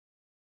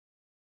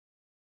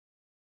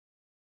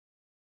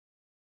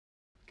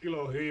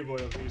kilo hiivoa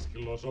ja 5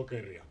 kiloa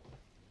sokeria.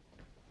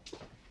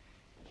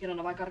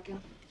 Hienona vai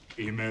karkeana?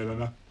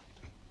 Imelänä.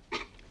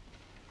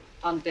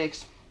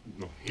 Anteeksi.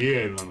 No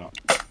hienona.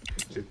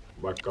 Sitten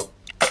vaikka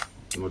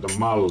noita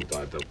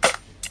maltaita.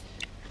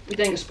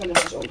 Mitenkäs paljon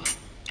voisi olla?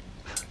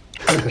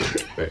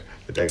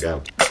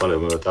 Mitenkään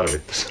paljon me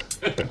tarvittaisiin.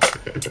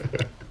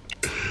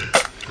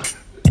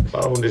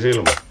 Kaunis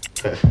ilma.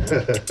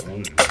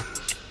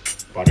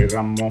 Pari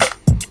rammoa.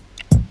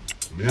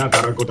 Minä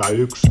tarkoitan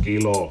 1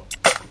 kilo.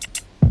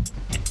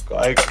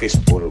 Kaikki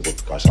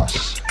spurkut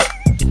kasassa.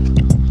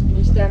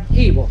 Mistä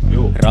hiivo?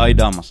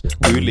 Raidamas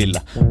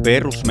kylillä,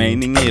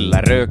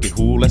 perusmeiningillä. Rööki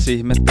huules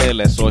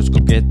ihmettelee, soisko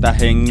ketä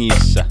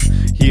hengissä.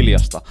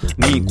 Hiljasta,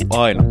 niin kuin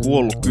aina,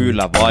 kuollut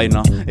kylä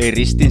vaina. Ei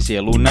ristin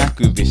sielu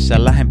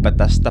näkyvissä, lähempä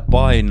tästä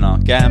painaa.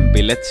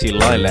 Kämpilet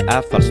sillaille,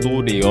 FL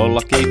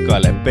Studiolla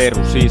keikkaile.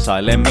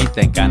 Perusiisaile,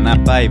 mitenkään nää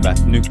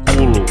päivät nyt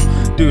kuluu.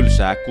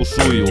 Tylsää ku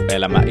sujuu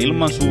elämä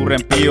ilman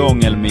suurempia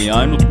ongelmia.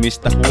 Ainut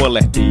mistä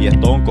huolehtii,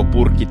 et onko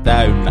purkki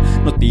täynnä.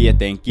 No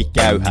tietenkin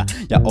käyhä,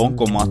 ja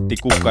onko Matti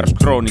kukkaros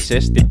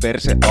kroonisesti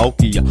perse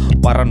auki. Ja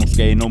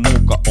parannuskeino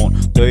muka on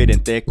töiden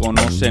teko,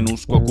 no sen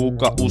usko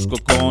kuka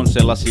uskokoon.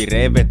 Sellaisia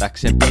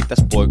revetäkseen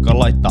pitäis poika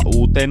laittaa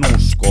uuteen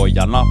uskoon.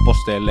 Ja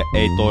napostelle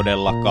ei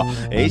todellakaan,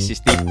 ei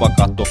siis tippa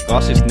katto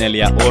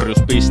 84 orjus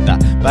pistää.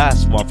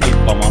 Pääs vaan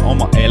flippamaan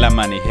oma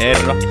elämäni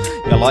herra.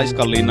 Ja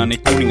laiskallinnani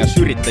kuningas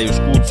yrittäjyys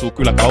kutsuu,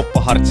 kyllä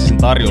kauppahartsisen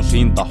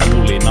tarjoushinta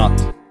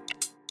hulinat.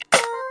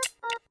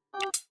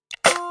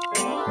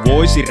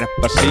 Voisi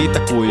räppä siitä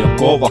kuin on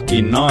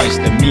kovakin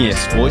naisten mies.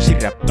 Voisi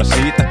räppä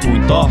siitä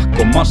kuin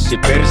tahko massi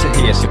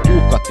persehies ja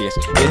kuka ties.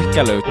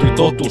 Ehkä löytyy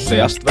totuus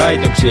seast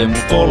väitöksiä,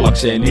 mut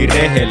ollakseen niin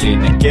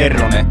rehellinen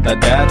kerron, että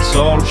that's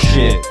all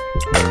shit.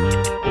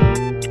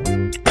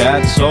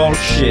 That's all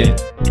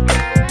shit.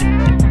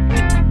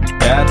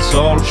 That's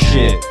all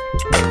shit.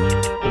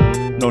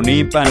 No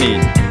niinpä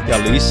niin,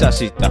 ja lisää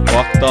sitä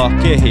faktaa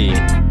kehiin.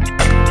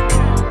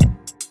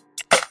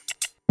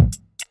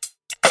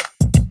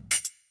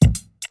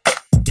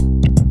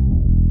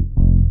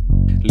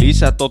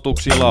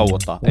 Lisätotuksi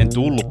lauota, en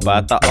tullut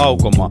päätä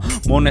aukomaan.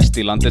 Monessa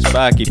tilanteessa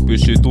pääkin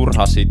pysyy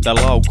turha siitä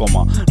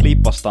laukomaan.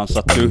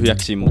 Lipastansa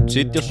tyhjäksi, mut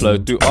sit jos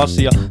löytyy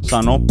asia,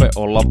 saa nope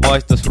olla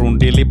vaihtas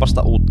rundi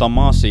lipasta uutta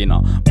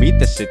masinaa.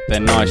 Mites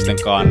sitten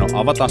naistenkaan? No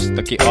avataan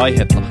sitäkin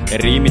aihetta. Ja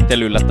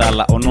riimittelyllä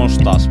täällä on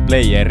nostaas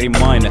playerin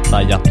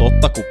mainetta. Ja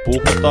totta kun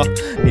puhutaan,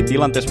 niin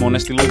tilanteessa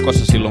monesti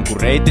lukossa. Silloin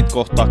kun reitit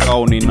kohtaa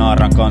kauniin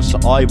naaran kanssa,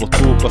 aivot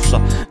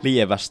tuukossa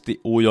lievästi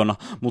ujona.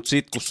 Mut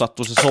sit kun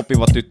sattuu se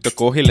sopiva tyttö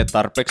kohille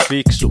tarpeeksi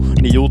fiksu,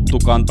 niin juttu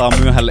kantaa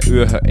myöhälle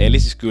yöhön. Eli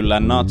siis kyllä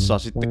natsaa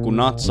sitten kun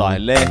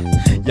natsailee.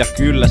 Ja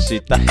kyllä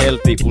sitä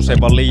helti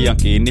usein liian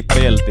kiinni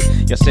pelti.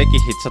 Ja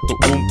sekin hitsattu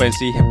umpeen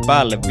siihen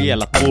päälle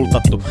vielä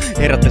pultattu.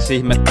 Herätes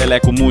ihmettelee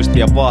kun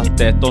muistia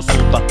vaatteet on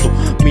sutattu.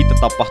 Mitä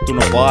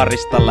tapahtunut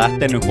vaarista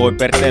lähtenyt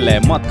hoipertelee.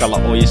 Matkalla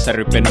ojissa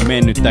rypenyt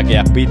mennyt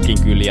täkeä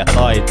pitkin kyliä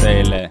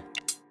taiteilee.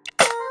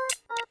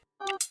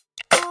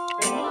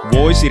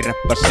 Voisi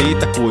räppä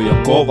siitä kuin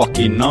on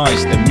kovakin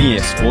naisten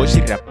mies. Voisi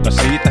räppä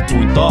siitä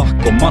kuin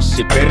tahko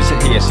massi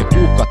persehies ja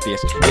kuka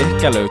ties.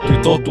 Ehkä löytyy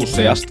totuus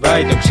seast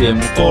väitöksiä,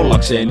 mut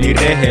ollakseen niin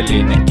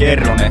rehellinen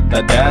kerron,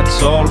 että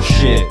that's all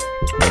shit.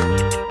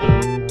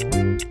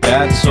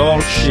 That's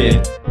all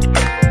shit.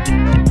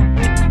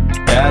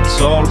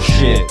 That's all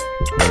shit.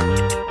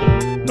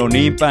 No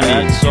niinpä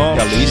niin,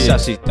 ja lisää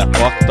sitä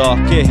faktaa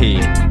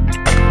kehiin.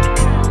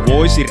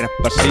 Voisi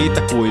räppä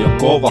siitä kuin on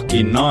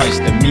kovakin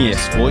naisten mies.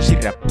 Voisi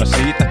räppä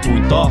siitä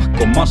kuin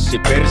tahko massi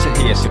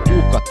persehies ja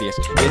kuka ties.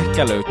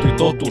 Ehkä löytyy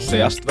totuus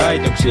seast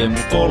väitöksiä,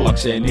 mut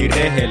ollakseen niin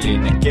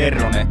rehellinen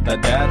kerron, että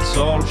that's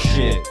all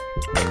shit.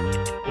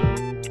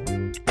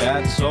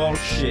 That's all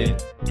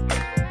shit.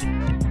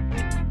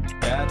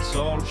 That's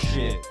all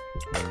shit.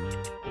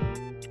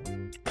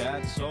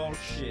 That's all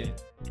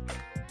shit.